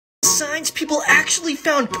signs people actually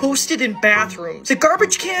found posted in bathrooms. The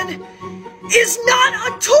garbage can is not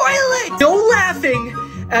a toilet! No laughing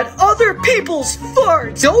at other people's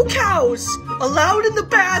farts. No cows allowed in the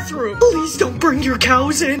bathroom. Please don't bring your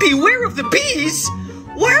cows in. Beware of the bees.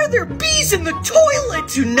 Why are there bees in the toilet?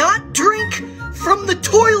 Do not drink from the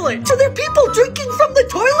toilet. Are there people drinking from the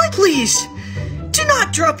toilet? Please, do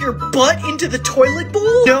not drop your butt into the toilet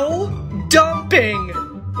bowl. No dumping.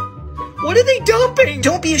 What are they dumping?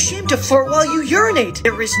 Don't be ashamed to fart while you urinate.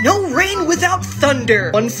 There is no rain without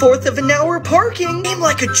thunder. 1/4 of an hour parking. Aim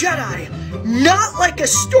like a Jedi, not like a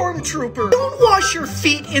stormtrooper. Don't wash your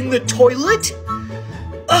feet in the toilet.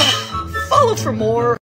 Follow for more.